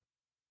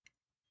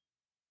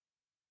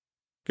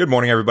Good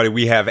morning, everybody.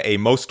 We have a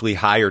mostly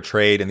higher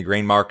trade in the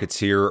grain markets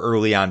here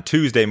early on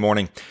Tuesday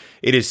morning.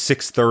 It is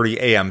 6:30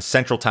 a.m.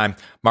 Central Time.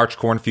 March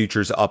corn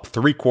futures up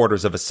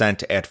 3/4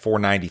 cent at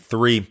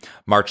 4.93.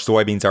 March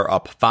soybeans are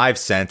up 5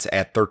 cents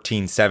at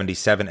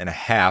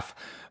 13.77.5.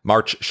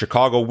 March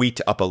Chicago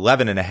wheat up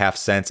 11.5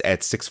 cents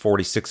at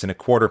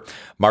 6.46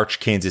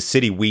 March Kansas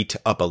City wheat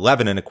up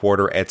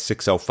 11.25 at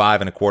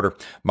 6.05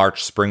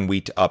 March spring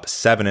wheat up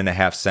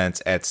 7.5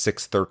 cents at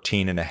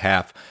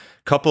 6.13.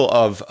 Couple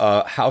of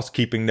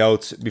housekeeping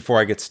notes before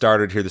I get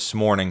started here this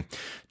morning.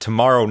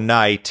 Tomorrow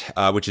night,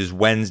 which is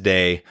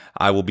Wednesday,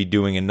 I will be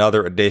doing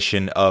another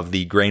edition of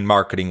the Grain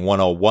Marketing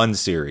 101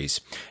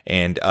 series.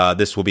 And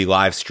this will be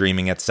live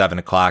streaming at 7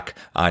 o'clock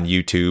on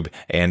YouTube.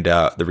 And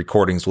the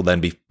recordings will then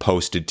be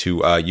posted to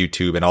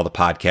YouTube and all the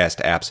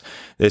podcast apps.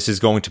 This is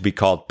going to be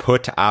called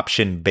Put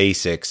Option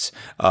Basics.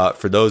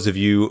 For those of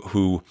you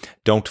who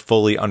don't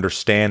fully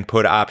understand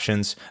put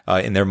options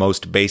in their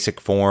most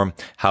basic form,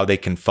 how they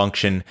can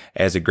function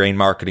as a grain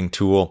marketing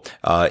tool.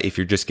 If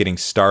you're just getting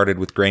started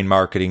with grain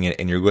marketing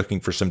and you're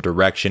looking for some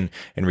direction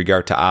in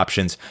regard to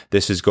options,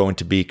 this is going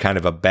to be kind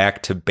of a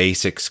back to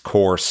basics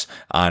course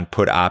on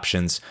put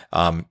options.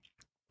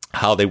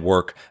 How they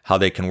work, how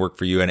they can work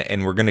for you.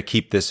 And we're going to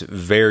keep this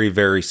very,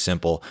 very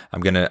simple. I'm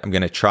going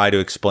to try to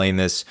explain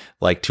this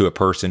like to a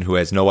person who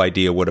has no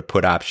idea what a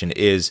put option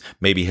is,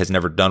 maybe has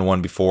never done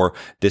one before.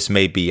 This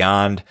may be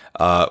beyond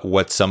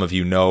what some of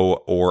you know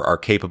or are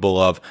capable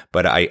of,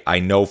 but I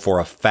know for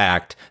a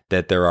fact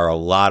that there are a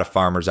lot of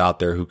farmers out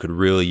there who could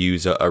really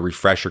use a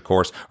refresher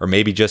course or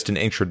maybe just an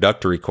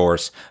introductory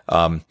course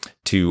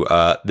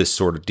to this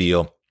sort of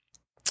deal.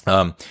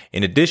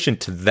 In addition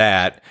to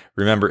that,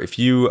 remember, if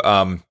you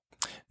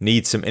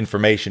need some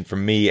information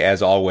from me,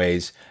 as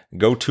always,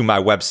 go to my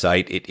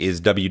website. It is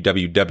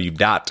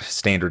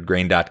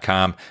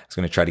www.standardgrain.com. I was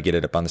going to try to get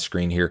it up on the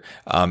screen here.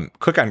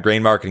 Click on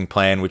Grain Marketing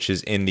Plan, which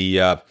is in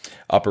the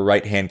upper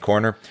right-hand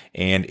corner.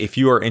 And if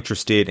you are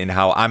interested in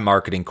how I'm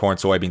marketing corn,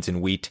 soybeans,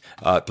 and wheat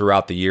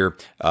throughout the year,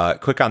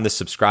 click on this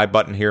subscribe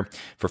button here.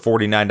 For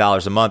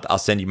 $49 a month, I'll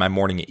send you my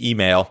morning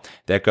email.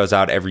 That goes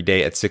out every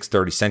day at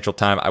 6:30 Central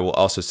Time. I will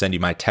also send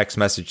you my text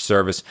message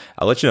service.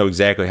 I'll let you know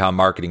exactly how I'm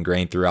marketing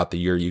grain throughout the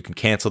year. You can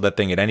cancel that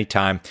thing at any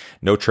time.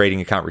 No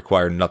trading account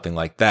required, nothing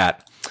like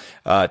that.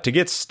 To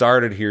get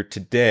started here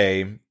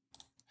today,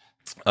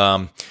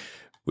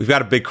 we've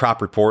got a big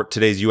crop report.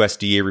 Today's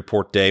USDA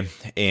report day,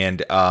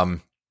 and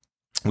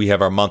we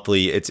have our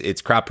monthly,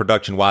 it's crop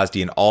production,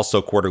 WASDE, and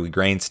also quarterly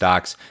grain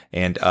stocks,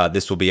 and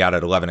this will be out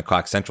at 11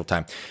 o'clock Central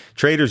Time.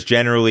 Traders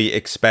generally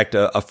expect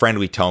a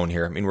friendly tone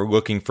here. I mean, we're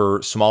looking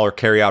for smaller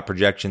carryout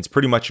projections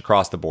pretty much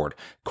across the board.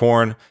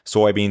 Corn,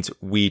 soybeans,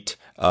 wheat,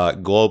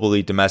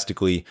 globally,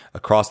 domestically,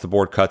 across the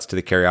board cuts to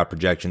the carryout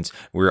projections.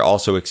 We're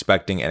also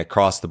expecting an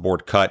across the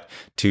board cut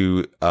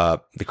to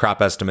the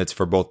crop estimates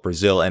for both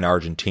Brazil and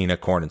Argentina,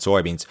 corn and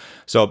soybeans.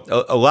 So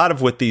a lot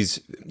of what these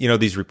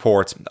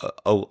reports,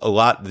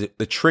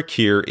 the trick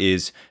here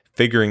is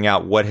figuring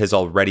out what has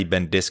already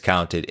been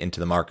discounted into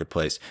the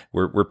marketplace.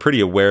 We're pretty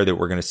aware that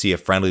we're going to see a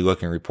friendly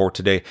looking report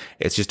today.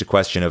 It's just a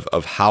question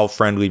of how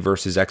friendly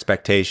versus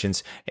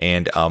expectations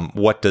and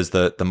what does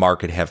the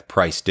market have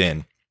priced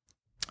in.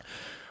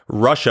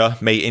 Russia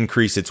may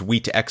increase its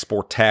wheat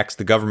export tax.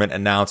 The government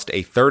announced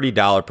a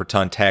 $30 per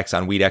ton tax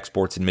on wheat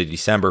exports in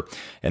mid-December,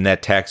 and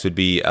that tax would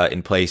be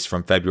in place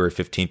from February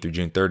 15th through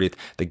June 30th.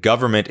 The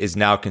government is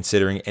now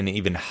considering an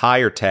even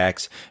higher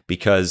tax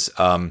because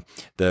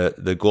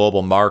the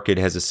global market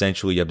has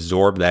essentially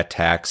absorbed that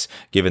tax,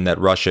 given that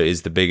Russia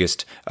is the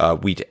biggest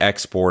wheat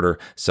exporter.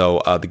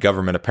 So the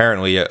government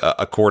apparently,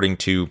 according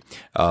to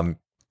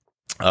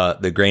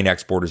the Grain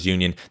Exporters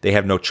Union, they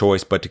have no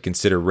choice but to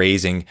consider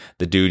raising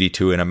the duty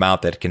to an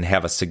amount that can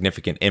have a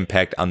significant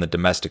impact on the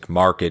domestic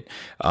market.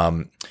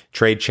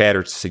 Trade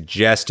chatter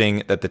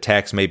suggesting that the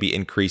tax may be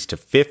increased to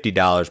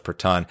 $50 per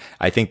ton.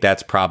 I think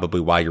that's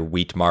probably why your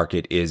wheat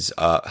market is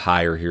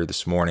higher here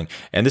this morning.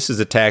 And this is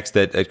a tax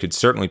that could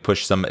certainly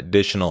push some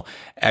additional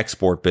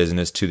export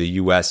business to the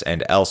U.S.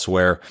 and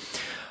elsewhere.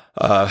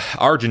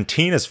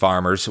 Argentina's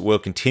farmers will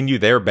continue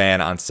their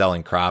ban on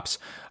selling crops.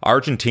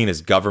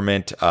 Argentina's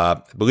government,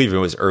 I believe it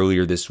was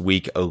earlier this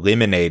week,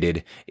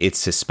 eliminated its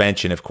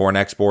suspension of corn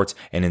exports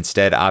and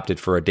instead opted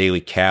for a daily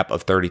cap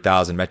of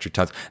 30,000 metric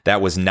tons. That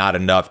was not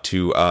enough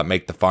to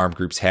make the farm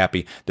groups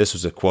happy. This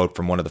was a quote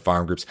from one of the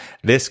farm groups.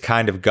 This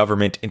kind of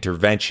government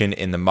intervention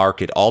in the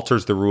market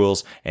alters the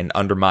rules and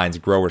undermines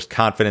growers'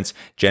 confidence,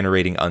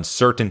 generating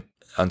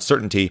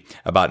uncertainty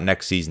about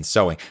next season's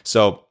sowing.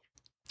 So,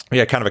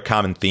 yeah, kind of a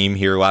common theme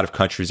here. A lot of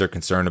countries are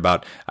concerned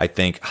about, I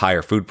think,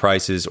 higher food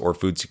prices or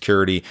food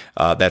security.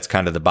 That's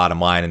kind of the bottom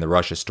line in the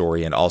Russia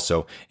story and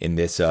also in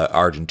this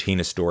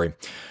Argentina story.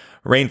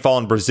 Rainfall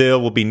in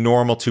Brazil will be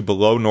normal to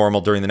below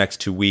normal during the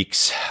next 2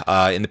 weeks.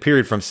 In the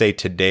period from, say,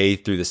 today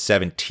through the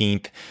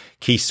 17th,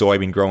 key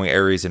soybean growing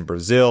areas in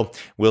Brazil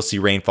will see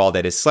rainfall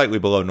that is slightly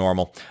below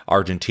normal.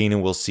 Argentina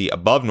will see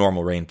above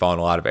normal rainfall in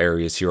a lot of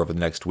areas here over the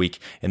next week.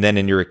 And then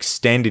in your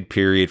extended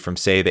period from,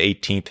 say, the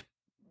 18th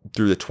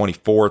through the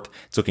 24th,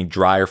 it's looking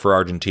drier for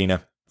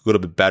Argentina.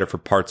 little bit better for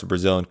parts of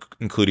Brazil,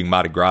 including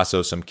Mato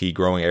Grosso, some key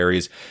growing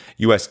areas.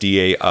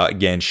 USDA,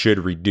 again, should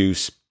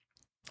reduce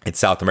its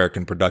South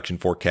American production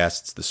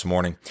forecasts this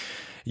morning.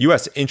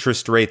 U.S.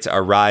 interest rates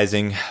are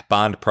rising.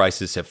 Bond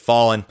prices have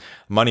fallen.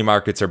 Money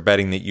markets are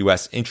betting that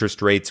U.S. interest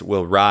rates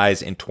will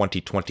rise in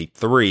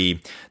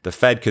 2023. The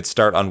Fed could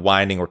start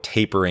unwinding or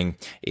tapering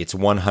its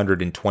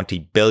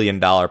 $120 billion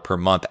per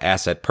month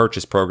asset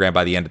purchase program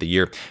by the end of the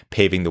year,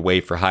 paving the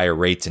way for higher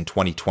rates in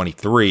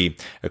 2023,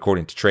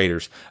 according to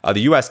traders.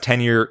 The U.S.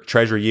 10-year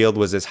Treasury yield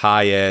was as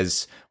high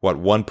as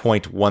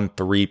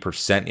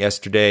 1.13%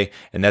 yesterday,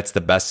 and that's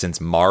the best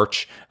since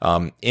March.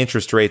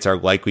 Interest rates are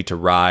likely to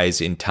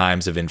rise in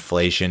times of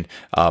inflation.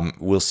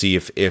 We'll see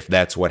if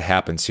that's what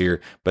happens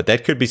here, but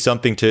that could be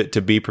something to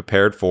be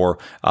prepared for.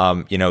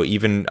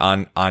 Even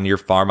on your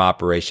farm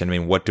operation. I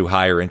mean, what do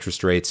higher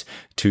interest rates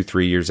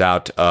 2-3 years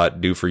out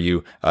do for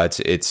you?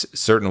 It's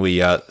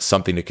certainly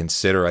something to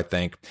consider, I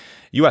think.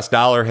 U.S.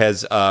 dollar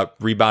has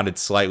rebounded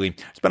slightly.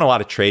 There's been a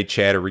lot of trade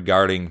chatter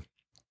regarding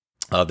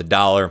the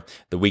dollar,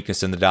 the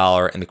weakness in the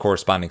dollar, and the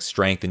corresponding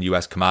strength in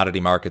U.S.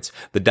 commodity markets.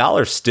 The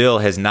dollar still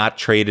has not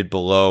traded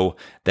below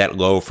that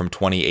low from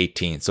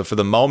 2018. So for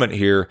the moment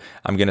here,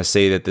 I'm going to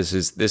say that this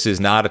is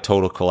not a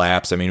total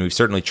collapse. I mean, we've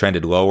certainly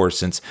trended lower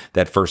since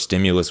that first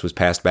stimulus was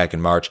passed back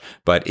in March,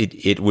 but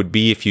it would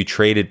be if you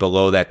traded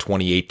below that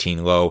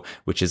 2018 low,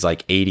 which is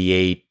like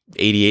 88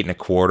 and a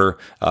quarter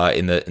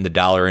in the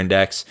dollar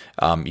index.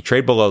 You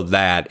trade below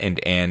that,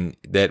 and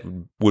that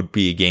would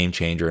be a game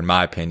changer in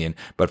my opinion.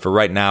 But for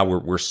right now,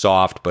 we're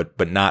soft,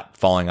 but not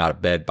falling out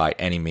of bed by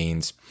any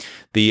means.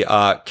 The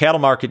cattle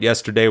market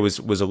yesterday was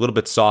a little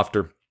bit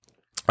softer.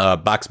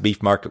 Box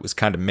beef market was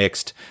kind of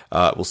mixed.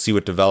 We'll see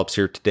what develops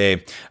here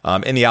today.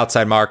 In the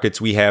outside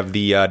markets, we have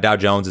the Dow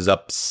Jones is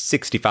up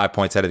 65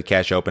 points out of the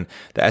cash open.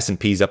 The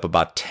S&P is up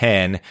about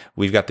 10.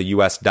 We've got the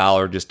U.S.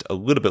 dollar just a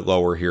little bit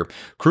lower here.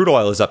 Crude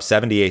oil is up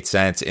 78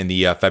 cents in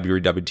the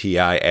February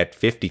WTI at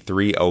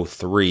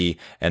 53.03,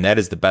 and that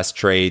is the best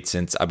trade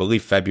since, I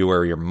believe,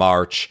 February or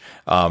March.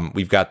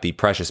 We've got the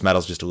precious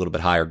metals just a little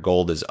bit higher.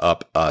 Gold is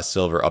up,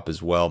 silver up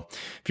as well.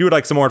 If you would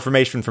like some more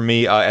information from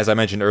me, as I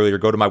mentioned earlier,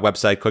 go to my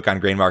website, click on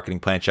Grain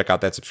Marketing Plan, check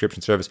out that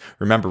subscription service.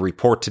 Remember,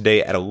 report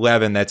today at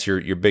 11. That's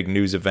your big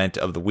news event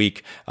of the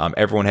week.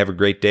 Everyone have a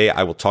great day.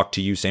 I will talk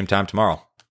to you same time tomorrow.